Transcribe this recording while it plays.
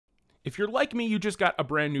If you're like me, you just got a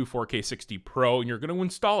brand new 4K 60 Pro and you're going to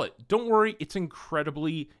install it. Don't worry, it's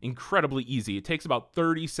incredibly easy. It takes about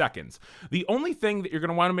 30 seconds. The only thing that you're going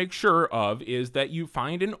to want to make sure of is that you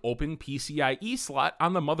find an open PCIe slot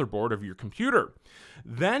on the motherboard of your computer.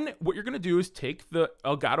 Then what you're going to do is take the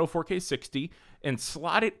Elgato 4K 60 and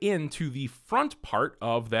slot it into the front part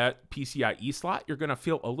of that PCIe slot. You're going to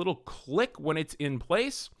feel a little click when it's in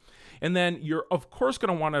place. And then you're, of course,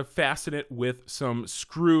 going to want to fasten it with some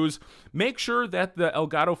screws. Make sure that the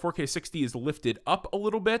Elgato 4K 60 is lifted up a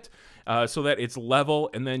little bit so that it's level,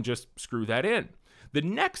 and then just screw that in. The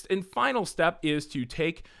next and final step is to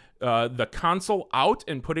take the console out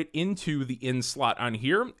and put it into the in slot on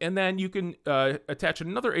here, and then you can attach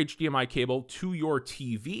another HDMI cable to your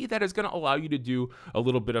TV that is going to allow you to do a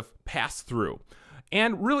little bit of pass-through.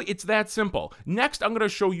 And really, it's that simple. Next, I'm going to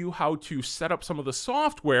show you how to set up some of the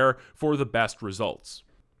software for the best results.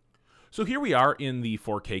 So here we are in the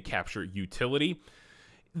 4K Capture utility.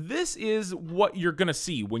 This is what you're going to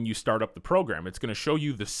see when you start up the program. It's going to show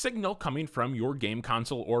you the signal coming from your game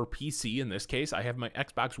console or PC. In this case, I have my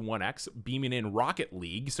Xbox One X beaming in Rocket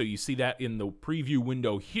League, so you see that in the preview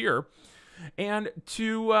window here. And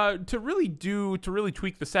to really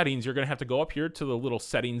tweak the settings, you're going to have to go up here to the little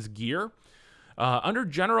settings gear. Under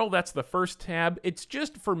General, that's the first tab. It's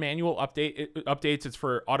just for manual updates. It's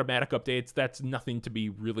for automatic updates. That's nothing to be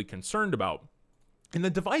really concerned about. In the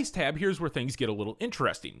Device tab, here's where things get a little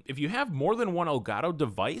interesting. If you have more than one Elgato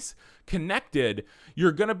device connected,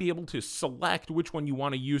 you're going to be able to select which one you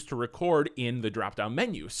want to use to record in the drop-down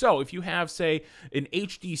menu. So if you have, say, an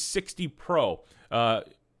HD 60 Pro,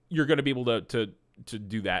 you're going to be able to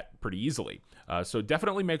do that pretty easily. So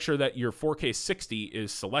definitely make sure that your 4K 60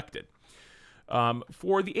 is selected.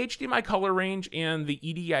 For the HDMI color range and the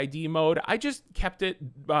EDID mode, I just kept it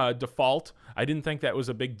default. I didn't think that was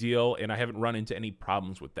a big deal, and I haven't run into any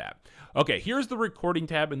problems with that. Okay, here's the recording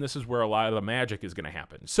tab, and this is where a lot of the magic is going to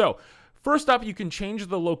happen. So first up, you can change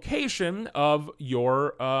the location of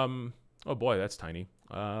your, oh boy, that's tiny.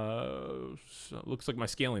 So it looks like my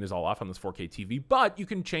scaling is all off on this 4K TV, but you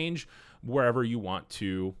can change wherever you want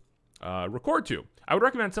to record to. I would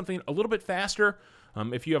recommend something a little bit faster.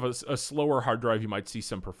 If you have a slower hard drive, you might see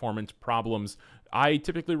some performance problems. I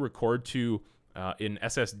typically record to in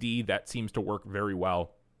SSD. That seems to work very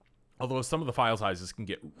well, although some of the file sizes can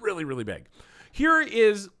get really, really big. Here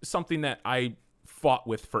is something that I fought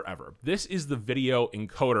with forever. This is the video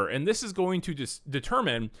encoder, and this is going to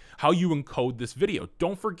determine how you encode this video.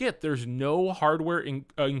 Don't forget, there's no hardware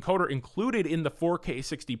encoder included in the 4K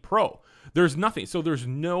 60 Pro. There's nothing, so there's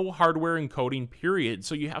no hardware encoding, period.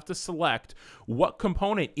 So you have to select what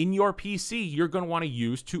component in your PC you're going to want to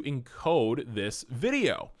use to encode this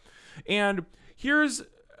video. And here's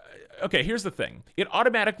the thing. It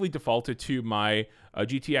automatically defaulted to my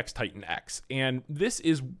GTX Titan X, and this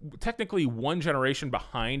is technically one generation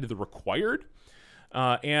behind the required.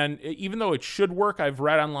 And even though it should work, I've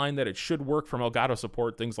read online that it should work from Elgato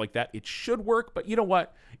support, things like that. It should work, but you know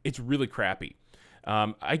what? It's really crappy.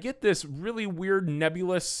 I get this really weird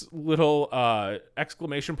nebulous little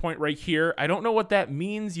exclamation point right here. I don't know what that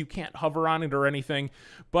means. You can't hover on it or anything.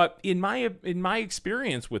 But in my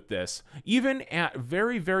experience with this, even at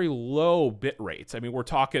very, very low bit rates, I mean, we're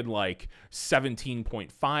talking like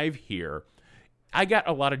 17.5 here, I got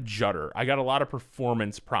a lot of judder. I got a lot of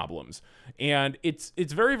performance problems. And it's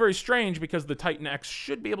very, very strange because the Titan X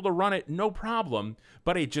should be able to run it no problem,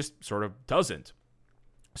 but it just sort of doesn't.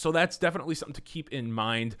 So that's definitely something to keep in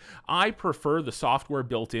mind. I prefer the software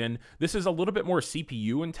built in. This is a little bit more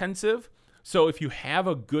CPU intensive. So if you have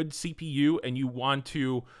a good CPU and you want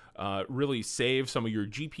to really save some of your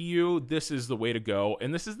GPU, this is the way to go.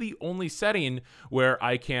 And this is the only setting where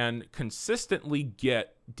I can consistently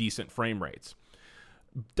get decent frame rates.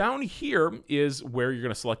 Down here is where you're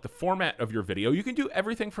going to select the format of your video. You can do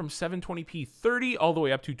everything from 720p 30 all the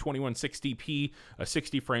way up to 2160p,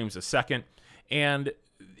 60 frames a second. And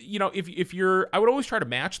you know, I would always try to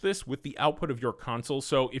match this with the output of your console.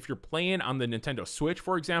 So if you're playing on the Nintendo Switch,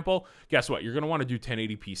 for example, guess what? You're going to want to do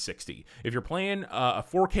 1080p 60. If you're playing a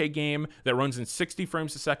 4K game that runs in 60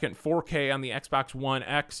 frames a second, 4K on the Xbox One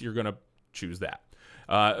X, you're going to choose that.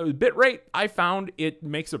 Bitrate, I found it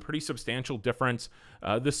makes a pretty substantial difference.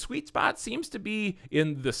 The sweet spot seems to be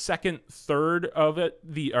in the second third of it,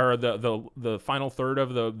 the final third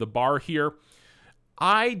of the bar here.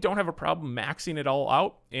 I don't have a problem maxing it all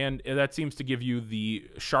out. and that seems to give you the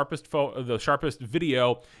sharpest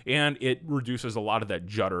video, and it reduces a lot of that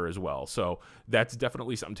judder as well. So that's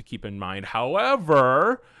definitely something to keep in mind.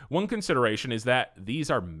 However, one consideration is that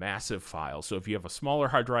these are massive files. So if you have a smaller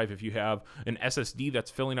hard drive, if you have an SSD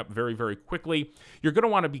that's filling up very, very quickly, you're going to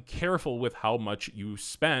want to be careful with how much you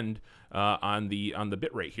spend on the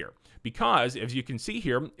bitrate here, because as you can see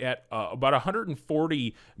here at about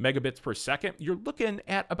 140 megabits per second, you're looking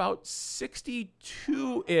at about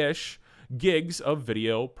 62-ish gigs of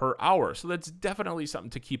video per hour. So that's definitely something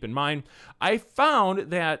to keep in mind. I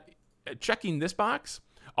found that checking this box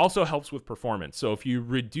also helps with performance. So if you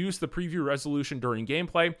reduce the preview resolution during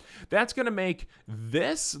gameplay, that's going to make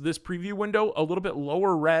this preview window a little bit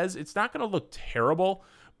lower res. It's not going to look terrible,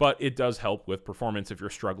 but it does help with performance if you're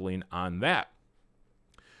struggling on that.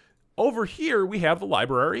 Over here, we have the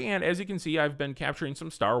library, and as you can see, I've been capturing some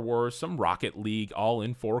Star Wars, some Rocket League, all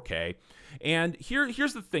in 4K. And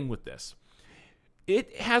here's the thing with this.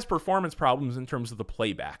 It has performance problems in terms of the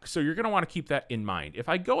playback, so you're going to want to keep that in mind. If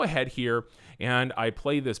I go ahead here and I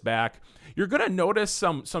play this back, you're going to notice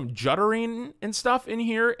some juddering and stuff in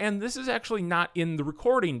here, and this is actually not in the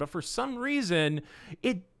recording, but for some reason,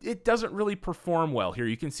 it doesn't really perform well here.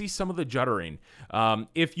 You can see some of the juddering.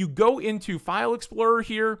 If you go into File Explorer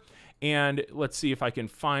here, and let's see if I can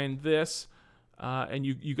find this, and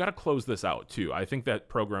you got to close this out too. I think that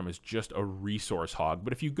program is just a resource hog.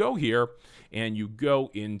 But if you go here and you go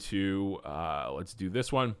into, let's do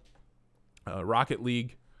this one, Rocket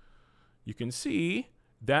League, you can see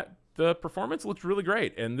that the performance looks really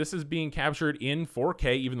great. And this is being captured in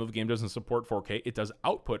 4K, even though the game doesn't support 4K. It does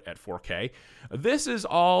output at 4K. This is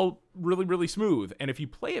all really, really smooth. And if you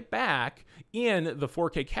play it back in the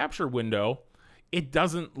 4K capture window, it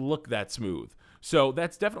doesn't look that smooth. So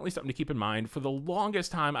that's definitely something to keep in mind. For the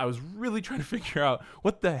longest time, I was really trying to figure out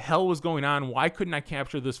what the hell was going on. Why couldn't I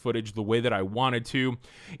capture this footage the way that I wanted to?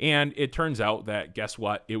 And it turns out that, guess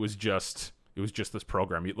what? It was just this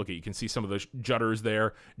program. You can see some of the judders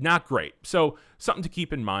there. Not great. So something to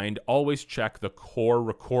keep in mind. Always check the core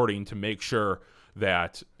recording to make sure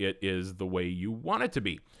that it is the way you want it to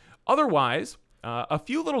be. Otherwise, a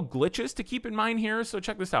few little glitches to keep in mind here. So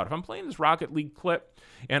check this out. If I'm playing this Rocket League clip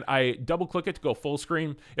and I double click it to go full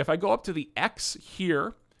screen, if I go up to the X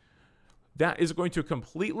here, that is going to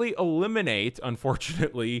completely eliminate,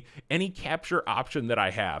 unfortunately, any capture option that I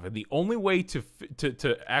have. And the only way to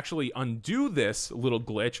actually undo this little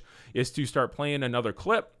glitch is to start playing another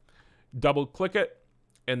clip, double click it,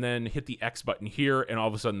 and then hit the X button here, and all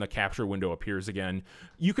of a sudden the capture window appears again.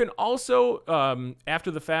 You can also, after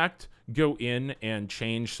the fact, go in and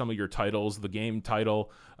change some of your titles, the game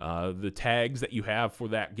title, the tags that you have for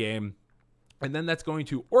that game. And then that's going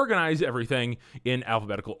to organize everything in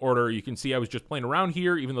alphabetical order. You can see I was just playing around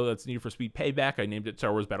here, even though that's Need for Speed Payback. I named it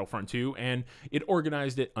Star Wars Battlefront 2, and it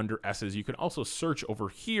organized it under S's. You can also search over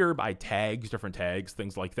here by tags, different tags,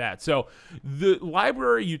 things like that. So the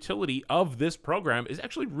library utility of this program is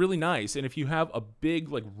actually really nice. And if you have a big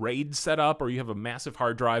RAID setup or you have a massive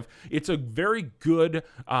hard drive, it's a very good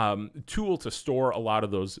tool to store a lot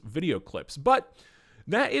of those video clips. But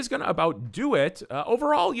that is going to about do it.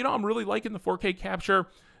 Overall, I'm really liking the 4K capture.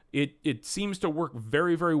 It seems to work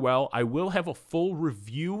very, very well. I will have a full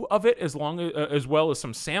review of it as well as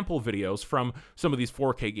some sample videos from some of these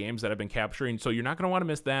 4K games that I've been capturing. So you're not going to want to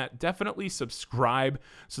miss that. Definitely subscribe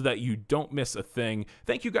so that you don't miss a thing.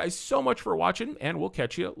 Thank you guys so much for watching, and we'll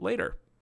catch you later.